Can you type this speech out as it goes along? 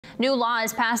New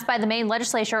laws passed by the Maine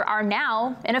legislature are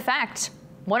now in effect.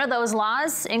 One of those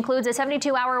laws includes a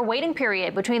 72-hour waiting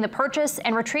period between the purchase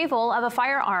and retrieval of a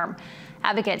firearm.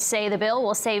 Advocates say the bill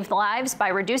will save lives by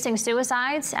reducing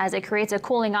suicides as it creates a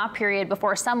cooling-off period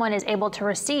before someone is able to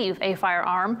receive a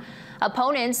firearm.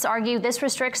 Opponents argue this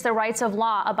restricts the rights of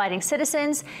law-abiding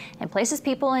citizens and places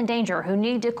people in danger who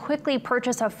need to quickly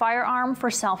purchase a firearm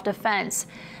for self-defense.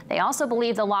 They also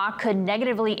believe the law could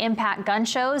negatively impact gun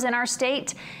shows in our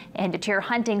state and deter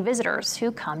hunting visitors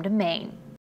who come to Maine.